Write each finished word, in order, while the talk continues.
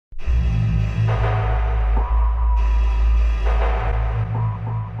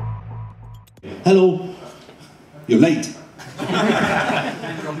Hello. You're late.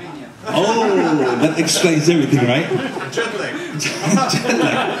 Oh, that explains everything, right? Jet lag. Jet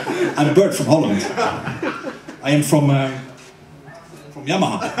lag. I'm Bert from Holland. I am from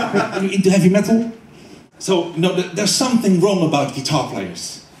Yamaha. Are you into heavy metal? So, no, there's something wrong about guitar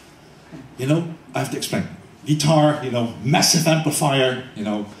players. You know, I have to explain. Guitar, you know, massive amplifier, you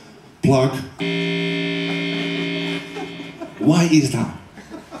know, plug. Why is that?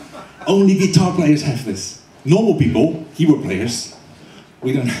 Only guitar players have this. Normal people, keyboard players,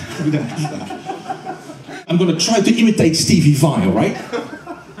 we don't have that. I'm gonna try to imitate Stevie Vai, alright?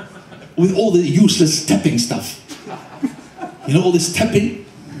 With all the useless tapping stuff. You know all this tapping?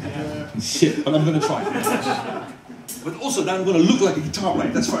 Shit, but I'm gonna try. But also then I'm gonna look like a guitar player,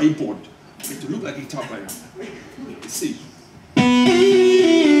 that's very important. You have to look like a guitar player. Let's see.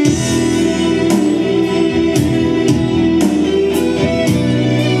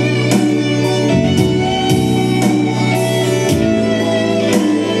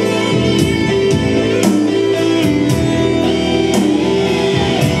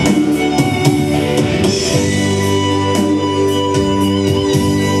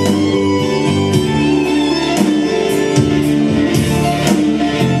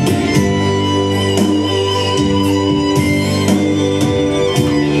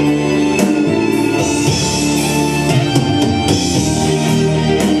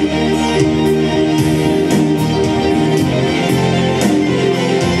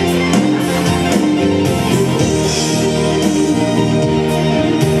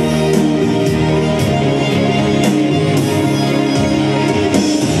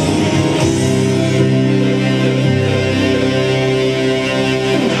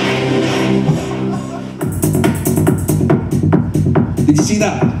 Did you see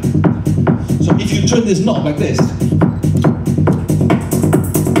that? So if you turn this knob like this,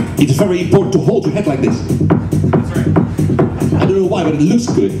 it's very important to hold your head like this. That's right. I don't know why, but it looks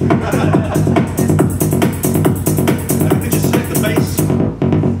good. I think you just select the bass.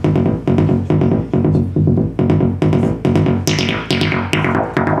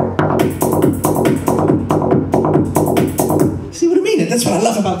 See what I mean? That's what I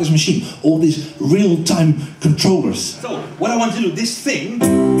love about this machine. All these real-time controllers. So, what I want to do, this thing,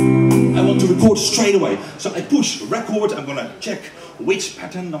 I want to record straight away. So I push record, I'm gonna check which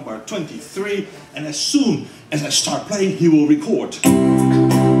pattern, number 23, and as soon as I start playing, he will record. And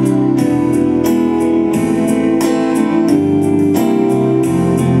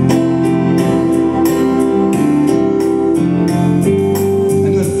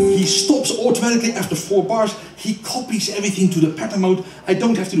then he stops automatically after 4 bars, he copies everything to the pattern mode. I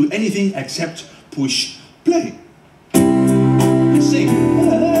don't have to do anything except push play. And sing.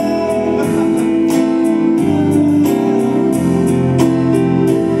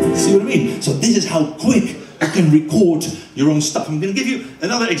 See what I mean? So this is how quick you can record your own stuff. I'm going to give you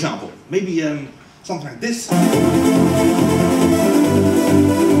another example. Maybe something like this.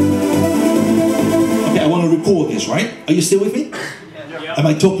 Okay, I want to record this, right? Are you still with me? Yeah. Am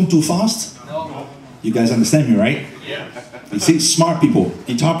I talking too fast? No. You guys understand me, right? Yeah. You see, smart people.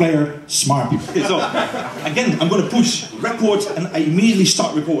 Guitar player, smart people. Okay, so, again, I'm going to push record and I immediately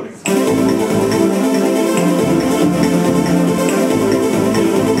start recording.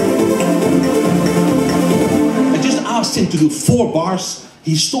 I just asked him to do 4 bars.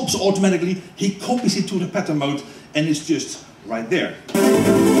 He stops automatically. He copies it to the pattern mode and it's just right there.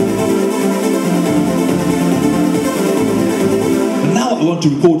 And now I want to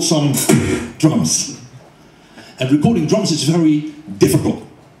record some drums. And recording drums is very difficult.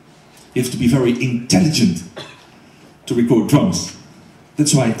 You have to be very intelligent to record drums.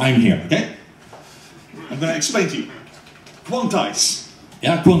 That's why I'm here, okay? I'm going to explain to you. Quantize.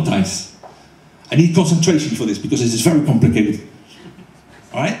 Yeah, quantize. I need concentration for this because this is very complicated.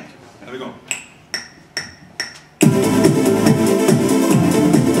 Alright? There we go.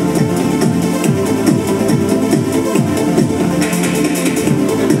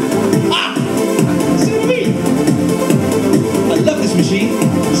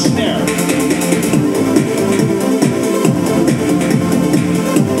 Snare.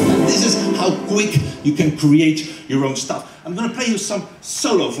 And this is how quick you can create your own stuff. I'm going to play you some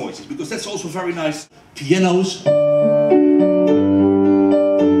solo voices because that's also very nice. Pianos.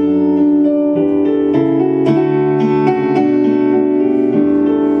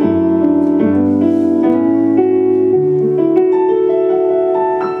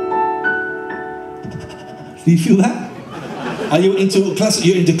 Do you feel that? Are you into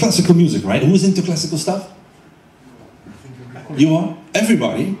classical music, right? Who's into classical stuff? You are?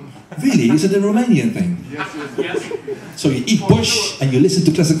 Everybody? Really? Is it a Romanian thing? Yes. So you eat bush and you listen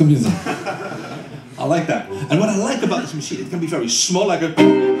to classical music. I like that. And what I like about this machine, it can be very small, like a...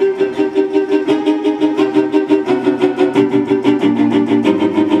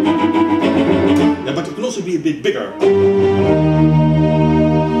 Yeah, but it can also be a bit bigger.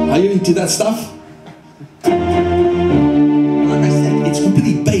 Are you into that stuff? Like I said, it's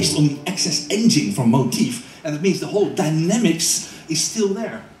completely based on the XS engine from MOTIF, and it means the whole dynamics is still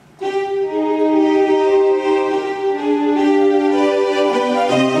there.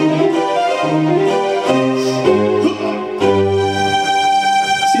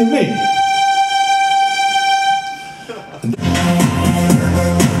 See what I mean?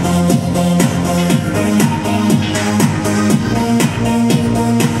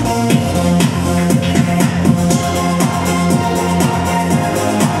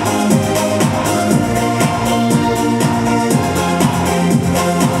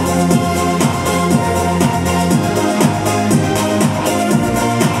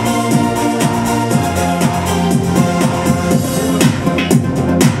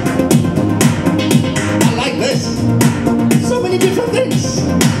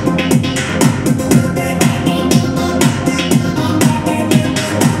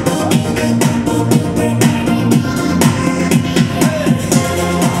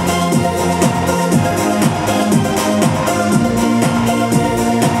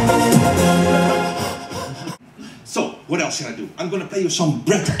 What else can I do? I'm gonna play you some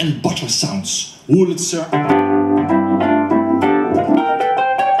bread and butter sounds. Wurlitzer.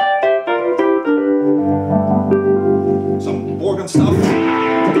 Some organ stuff.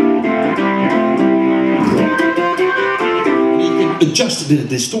 And you can adjust the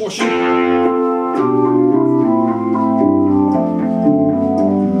distortion.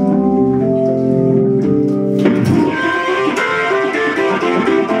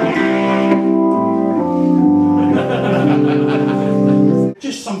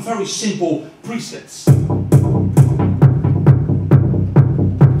 Very simple presets.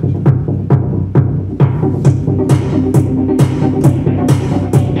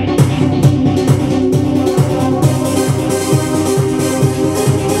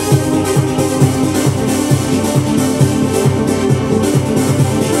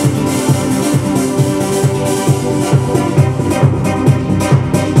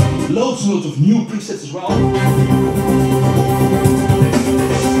 Loads and loads of new presets as well.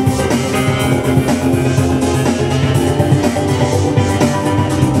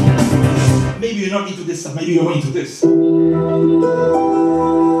 Maybe you're not into this stuff, maybe you're into this. Nice,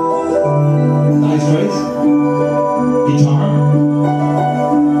 right? Guitar.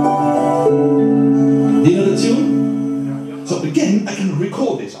 Do you know the tune? So again, I can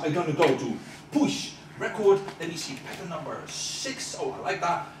record this. I'm gonna go to push, record, then you see pattern number 6. Oh, I like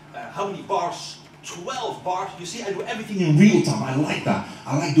that. How many bars? 12 bars. You see, I do everything in real time. I like that.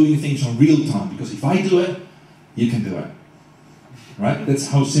 I like doing things in real time, because if I do it, you can do it. Right? That's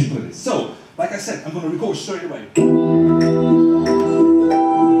how simple it is. So, like I said, I'm going to record straight away.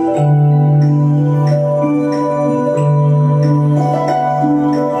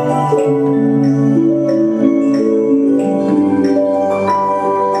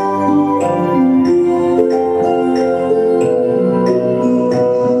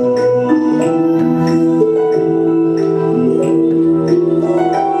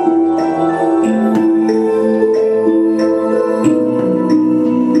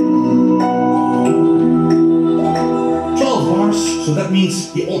 So that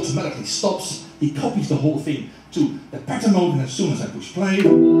means he automatically stops, he copies the whole thing to the pattern mode, and as soon as I push play, and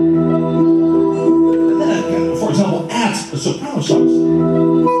then I can, for example, add a soprano sax.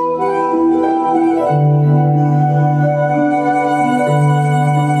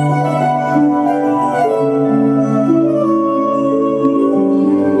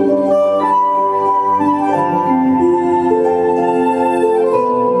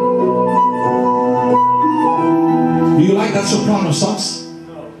 Do you like that soprano sax?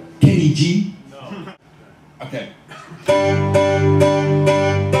 No. Kenny G? No. Okay.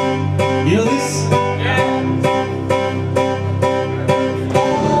 You know this? Yeah.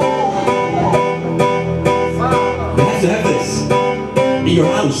 You have to have this in your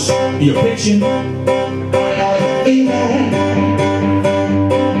house, in your kitchen.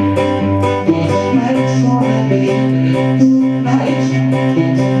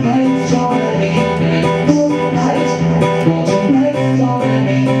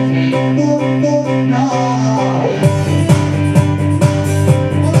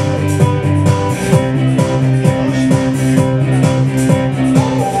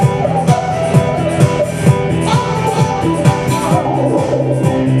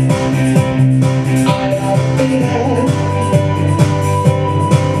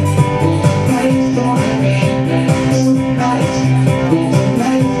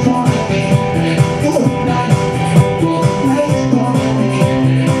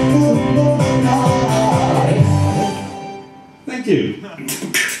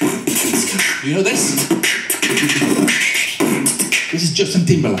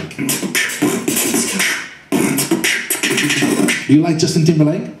 Justin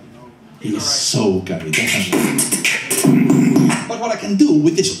Timberlake? He is so gay, definitely. But what I can do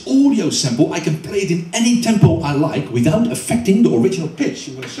with this audio sample, I can play it in any tempo I like without affecting the original pitch.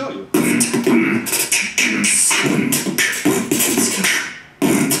 I'm going to show you.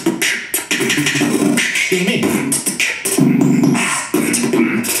 See what I mean?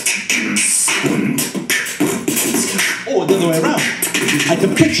 Or the other way around. I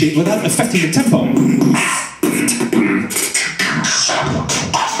can pitch it without affecting the tempo.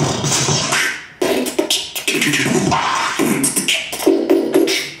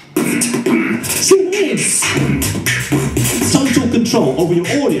 See what I mean? Total control over your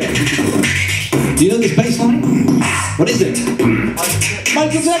audio. Do you know this bass line? What is it?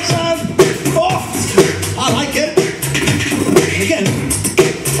 Michael Jackson! Oh! I like it! And again.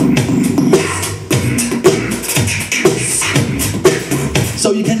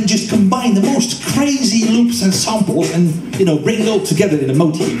 So you can just combine the most crazy loops and samples and, you know, bring it all together in a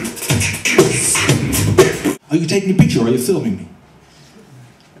motif. Are you taking a picture or are you filming me?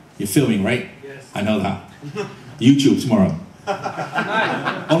 You're filming, right? Yes. I know that. YouTube tomorrow.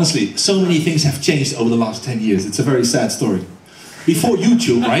 Honestly, so many things have changed over the last 10 years. It's a very sad story. Before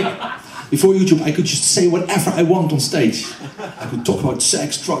YouTube, right? Before YouTube, I could just say whatever I want on stage. I could talk about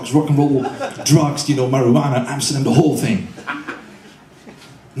sex, drugs, rock and roll, drugs, you know, marijuana, Amsterdam, the whole thing.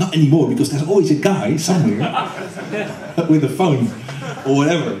 Not anymore, because there's always a guy somewhere with a phone or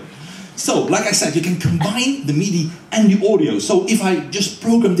whatever. So, like I said, you can combine the MIDI and the audio. So if I just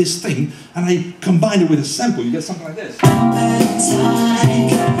program this thing and I combine it with a sample, you get something like this. See what I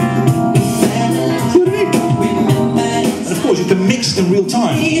mean? And of course, you can mix it in real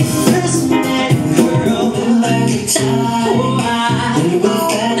time.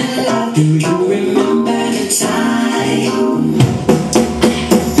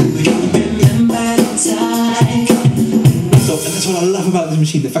 That's what I love about this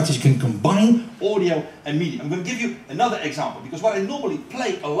machine, the fact that you can combine audio and MIDI. I'm going to give you another example, because what I normally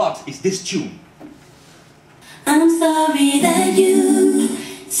play a lot is this tune. I'm sorry that you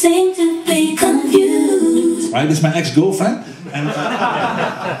seem to be confused. Right, this is my ex-girlfriend. And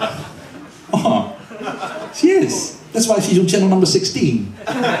oh, she is. That's why she's on channel number 16.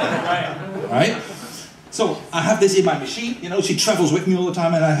 Right? So I have this in my machine, you know, she travels with me all the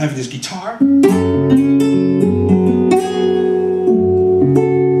time, and I have this guitar.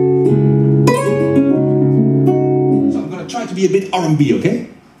 To be a bit R&B, okay?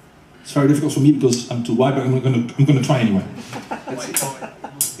 It's very difficult for me because I'm too wide, but I'm gonna try anyway. Let's see.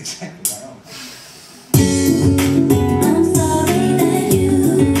 Exactly. I'm sorry that you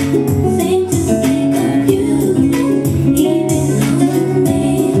seem to be confused, even though you may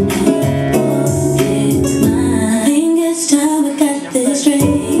not forget mine. I think it's time we got this straight.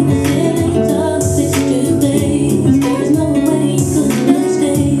 Feelings of sister days. There's no way you could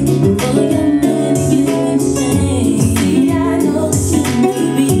stay before you're married, you insane.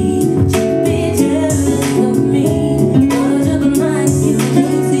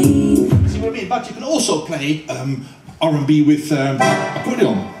 But you can also play R&B with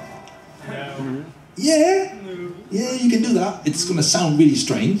accordion. Yeah? Yeah, you can do that. It's going to sound really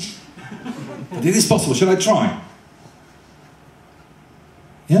strange. But it is possible. Shall I try?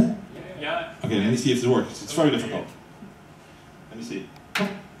 Yeah? Yeah. Okay, let me see if it works. It's very difficult. Let me see.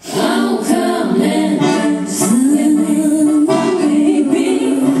 I'll come and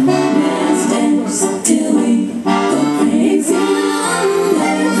baby, steps till we go crazy.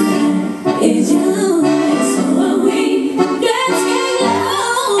 It's you, so are we. Let's get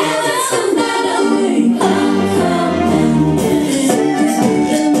low and some better way. I'll come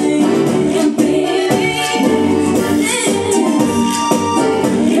and baby,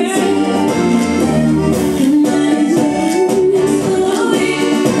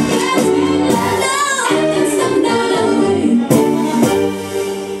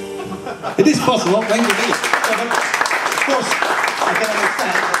 It is possible, thank you. Of course, I can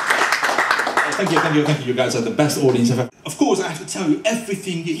understand. Thank you. You guys are the best audience ever. Of course, I have to tell you,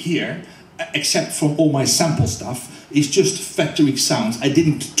 everything you hear, except from all my sample stuff, is just factory sounds. I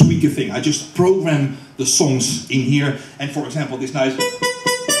didn't tweak a thing. I just programmed the songs in here. And for example, this nice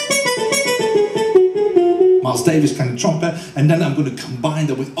Miles Davis kind of trumpet, and then I'm going to combine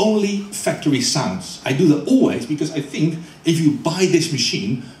that with only factory sounds. I do that always because I think if you buy this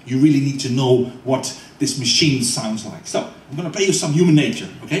machine, you really need to know what this machine sounds like. So, I'm going to play you some Human Nature,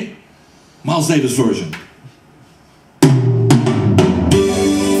 okay? Miles Davis version.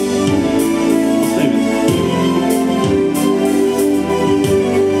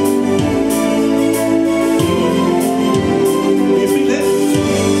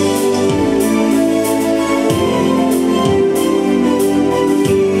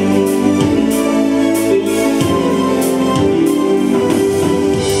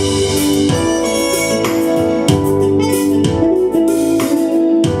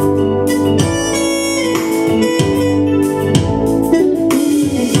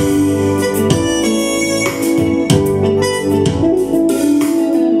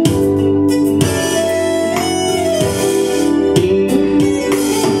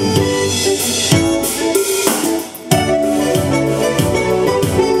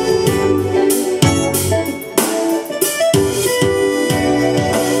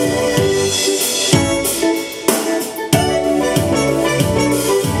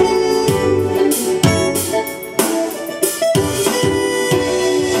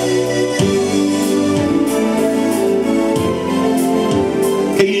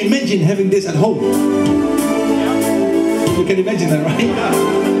 having this at home. You can imagine that, right?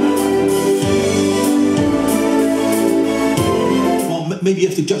 Well, maybe you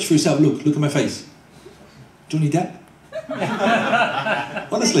have to judge for yourself. Look at my face. Johnny Depp?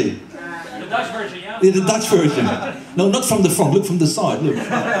 Honestly. The Dutch version, yeah? Yeah, the Dutch version. No, not from the front, look from the side, look.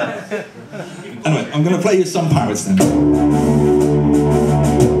 Anyway, I'm going to play you some parrots then.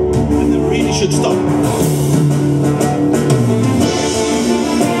 And then really should stop.